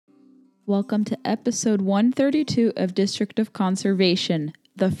Welcome to episode 132 of District of Conservation,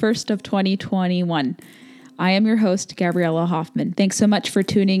 the first of 2021. I am your host, Gabriella Hoffman. Thanks so much for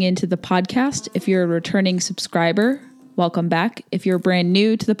tuning into the podcast. If you're a returning subscriber, welcome back. If you're brand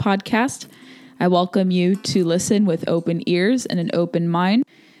new to the podcast, I welcome you to listen with open ears and an open mind.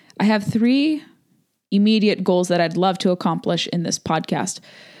 I have three immediate goals that I'd love to accomplish in this podcast.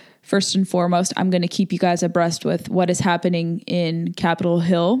 First and foremost, I'm going to keep you guys abreast with what is happening in Capitol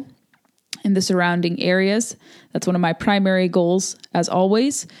Hill and the surrounding areas. That's one of my primary goals, as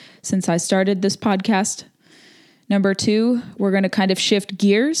always, since I started this podcast. Number two, we're going to kind of shift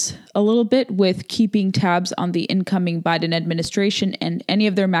gears a little bit with keeping tabs on the incoming Biden administration and any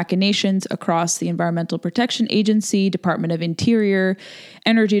of their machinations across the Environmental Protection Agency, Department of Interior,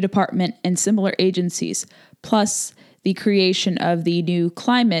 Energy Department, and similar agencies, plus the creation of the new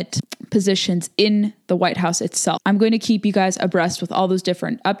climate positions in the White House itself. I'm going to keep you guys abreast with all those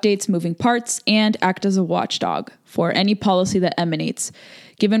different updates, moving parts, and act as a watchdog for any policy that emanates.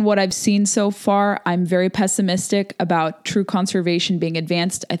 Given what I've seen so far, I'm very pessimistic about true conservation being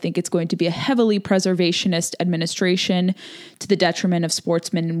advanced. I think it's going to be a heavily preservationist administration to the detriment of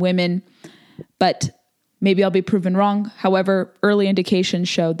sportsmen and women, but maybe I'll be proven wrong. However, early indications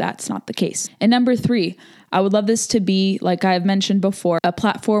show that's not the case. And number three, I would love this to be, like I've mentioned before, a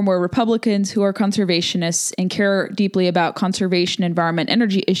platform where Republicans who are conservationists and care deeply about conservation, environment,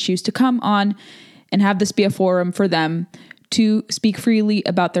 energy issues to come on and have this be a forum for them to speak freely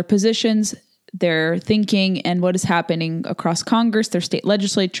about their positions, their thinking, and what is happening across Congress, their state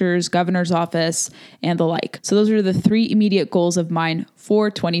legislatures, governor's office, and the like. So those are the three immediate goals of mine for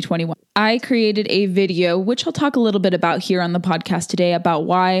 2021. I created a video, which I'll talk a little bit about here on the podcast today, about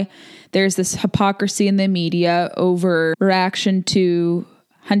why there's this hypocrisy in the media over reaction to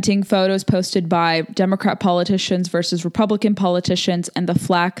hunting photos posted by Democrat politicians versus Republican politicians, and the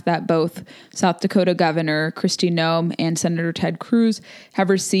flack that both South Dakota Governor Kristi Noem and Senator Ted Cruz have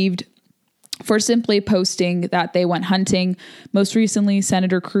received for simply posting that they went hunting. Most recently,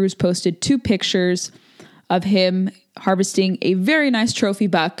 Senator Cruz posted two pictures of him harvesting a very nice trophy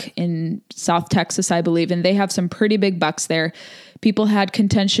buck in South Texas, I believe, and they have some pretty big bucks there. People had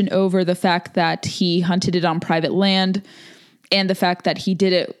contention over the fact that he hunted it on private land and the fact that he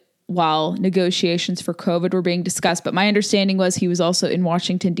did it while negotiations for COVID were being discussed. But my understanding was he was also in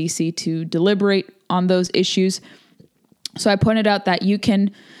Washington, D.C. to deliberate on those issues. So I pointed out that you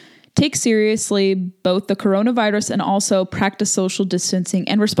can take seriously both the coronavirus and also practice social distancing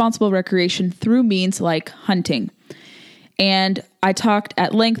and responsible recreation through means like hunting. And I talked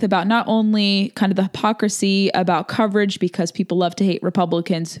at length about not only kind of the hypocrisy about coverage, because people love to hate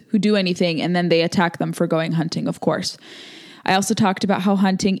Republicans who do anything and then they attack them for going hunting, of course. I also talked about how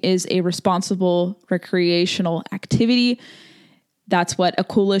hunting is a responsible recreational activity. That's what a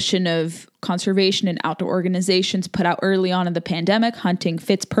coalition of conservation and outdoor organizations put out early on in the pandemic. Hunting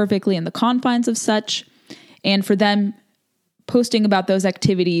fits perfectly in the confines of such. And for them, posting about those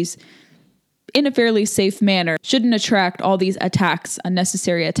activities in a fairly safe manner shouldn't attract all these attacks,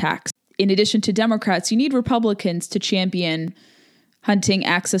 unnecessary attacks. In addition to Democrats, you need Republicans to champion hunting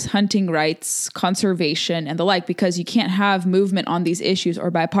access, hunting rights, conservation, and the like, because you can't have movement on these issues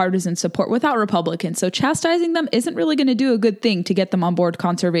or bipartisan support without Republicans. So chastising them isn't really going to do a good thing to get them on board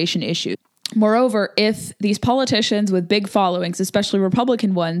conservation issues. Moreover, if these politicians with big followings, especially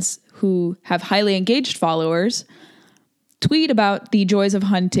Republican ones who have highly engaged followers, tweet about the joys of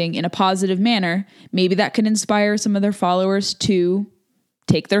hunting in a positive manner, maybe that can inspire some of their followers to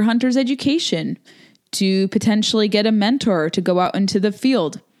take their hunter's education, to potentially get a mentor to go out into the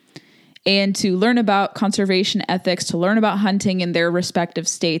field and to learn about conservation ethics, to learn about hunting in their respective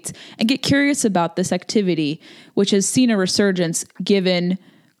states, and get curious about this activity, which has seen a resurgence given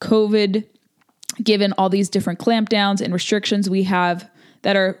COVID, given all these different clampdowns and restrictions we have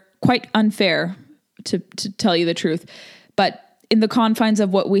that are quite unfair, to tell you the truth. But in the confines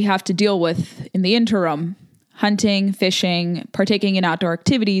of what we have to deal with in the interim, hunting, fishing, partaking in outdoor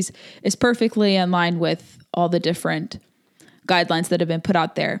activities is perfectly in line with all the different guidelines that have been put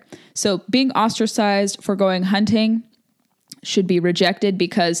out there. So being ostracized for going hunting should be rejected,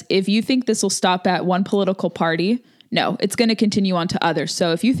 because if you think this will stop at one political party, no, it's going to continue on to others.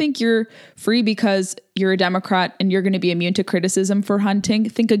 So if you think you're free because you're a Democrat and you're going to be immune to criticism for hunting,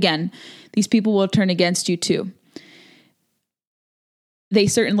 think again. These people will turn against you too. They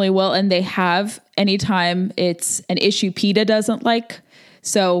certainly will, and they have anytime it's an issue PETA doesn't like.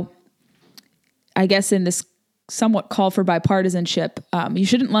 So I guess in this somewhat call for bipartisanship, you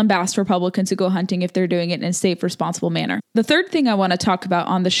shouldn't lambast Republicans who go hunting if they're doing it in a safe, responsible manner. The third thing I want to talk about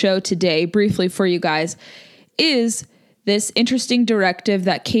on the show today, briefly for you guys, is this interesting directive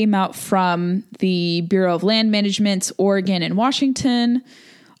that came out from the Bureau of Land Management's Oregon and Washington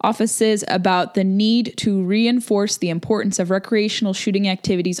offices about the need to reinforce the importance of recreational shooting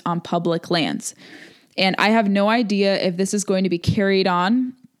activities on public lands. And I have no idea if this is going to be carried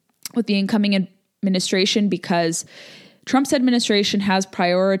on with the incoming administration, because Trump's administration has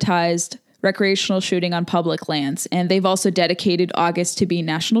prioritized recreational shooting on public lands, and they've also dedicated August to be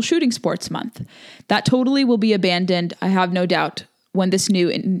National Shooting Sports Month. That totally will be abandoned, I have no doubt, when this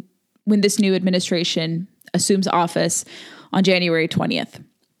new administration assumes office on January 20th.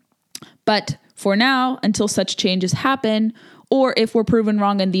 But for now, until such changes happen, or if we're proven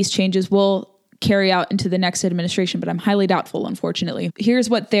wrong and these changes will carry out into the next administration, but I'm highly doubtful, unfortunately.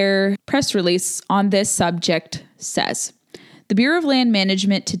 Here's what their press release on this subject says. The Bureau of Land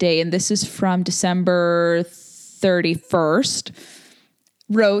Management today, and this is from December 31st,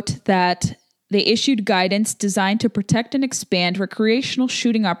 wrote that they issued guidance designed to protect and expand recreational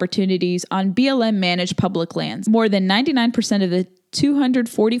shooting opportunities on BLM-managed public lands. More than 99% of the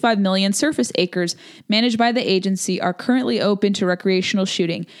 245 million surface acres managed by the agency are currently open to recreational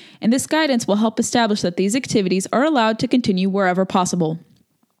shooting, and this guidance will help establish that these activities are allowed to continue wherever possible.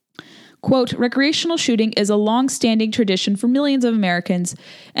 Quote, recreational shooting is a long-standing tradition for millions of Americans,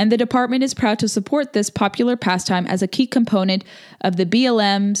 and the department is proud to support this popular pastime as a key component of the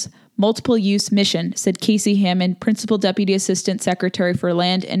BLM's multiple-use mission, said Casey Hammond, Principal Deputy Assistant Secretary for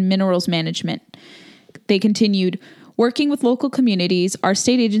Land and Minerals Management. They continued, working with local communities, our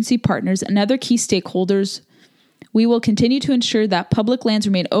state agency partners, and other key stakeholders, we will continue to ensure that public lands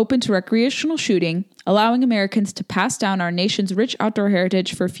remain open to recreational shooting, allowing Americans to pass down our nation's rich outdoor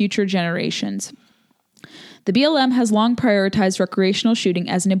heritage for future generations. The BLM has long prioritized recreational shooting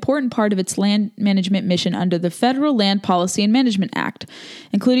as an important part of its land management mission under the Federal Land Policy and Management Act,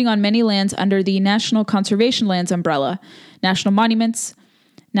 including on many lands under the National Conservation Lands umbrella, national monuments,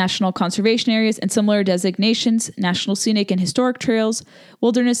 national conservation areas and similar designations, national scenic and historic trails,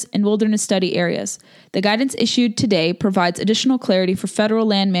 wilderness and wilderness study areas. The guidance issued today provides additional clarity for federal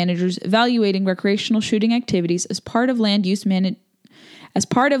land managers evaluating recreational shooting activities as part of land use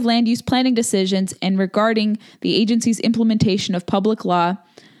planning decisions and regarding the agency's implementation of Public Law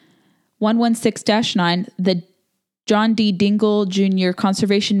 116-9, the John D. Dingell Jr.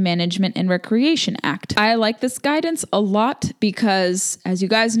 Conservation Management and Recreation Act. I like this guidance a lot because, as you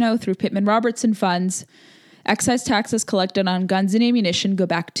guys know, through Pittman-Robertson funds, excise taxes collected on guns and ammunition go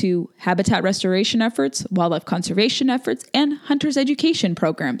back to habitat restoration efforts, wildlife conservation efforts, and hunters' education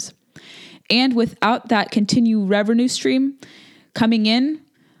programs. And without that continued revenue stream coming in,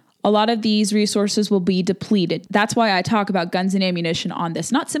 a lot of these resources will be depleted. That's why I talk about guns and ammunition on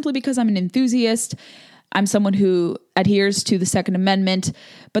this, not simply because I'm an enthusiast. I'm someone who adheres to the Second Amendment,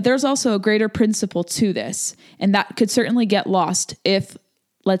 but there's also a greater principle to this, and that could certainly get lost if,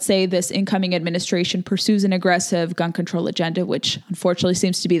 let's say, this incoming administration pursues an aggressive gun control agenda, which unfortunately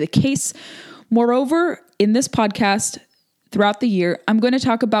seems to be the case. Moreover, in this podcast throughout the year, I'm going to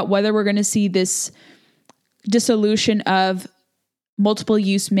talk about whether we're going to see this dissolution of multiple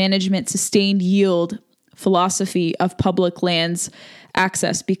use management, sustained yield philosophy of public lands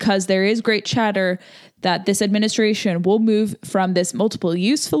access, because there is great chatter that this administration will move from this multiple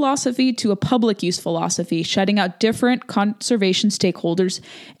use philosophy to a public use philosophy, shutting out different conservation stakeholders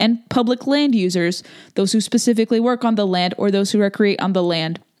and public land users, those who specifically work on the land or those who recreate on the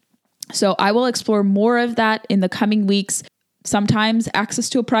land. So I will explore more of that in the coming weeks. Sometimes access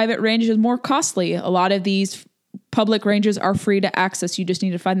to a private range is more costly. A lot of these public ranges are free to access. You just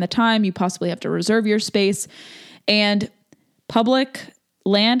need to find the time. You possibly have to reserve your space. And public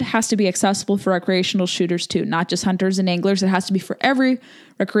land has to be accessible for recreational shooters too, not just hunters and anglers. It has to be for every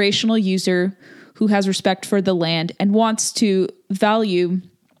recreational user who has respect for the land and wants to value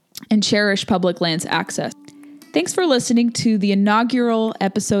and cherish public lands access. Thanks for listening to the inaugural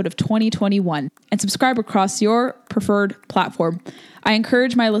episode of 2021, and subscribe across your preferred platform. I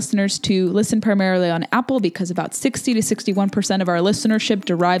encourage my listeners to listen primarily on Apple because about 60 to 61% of our listenership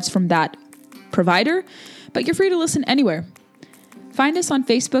derives from that provider, but you're free to listen anywhere. Find us on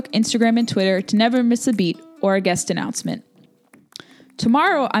Facebook, Instagram, and Twitter to never miss a beat or a guest announcement.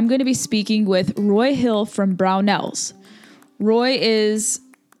 Tomorrow, I'm going to be speaking with Roy Hill from Brownells. Roy is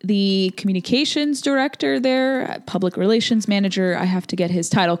the communications director there, public relations manager. I have to get his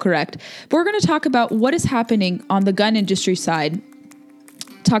title correct. But we're going to talk about what is happening on the gun industry side,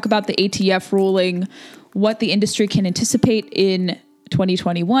 talk about the ATF ruling, what the industry can anticipate in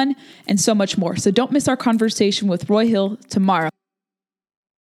 2021, and so much more. So don't miss our conversation with Roy Hill tomorrow.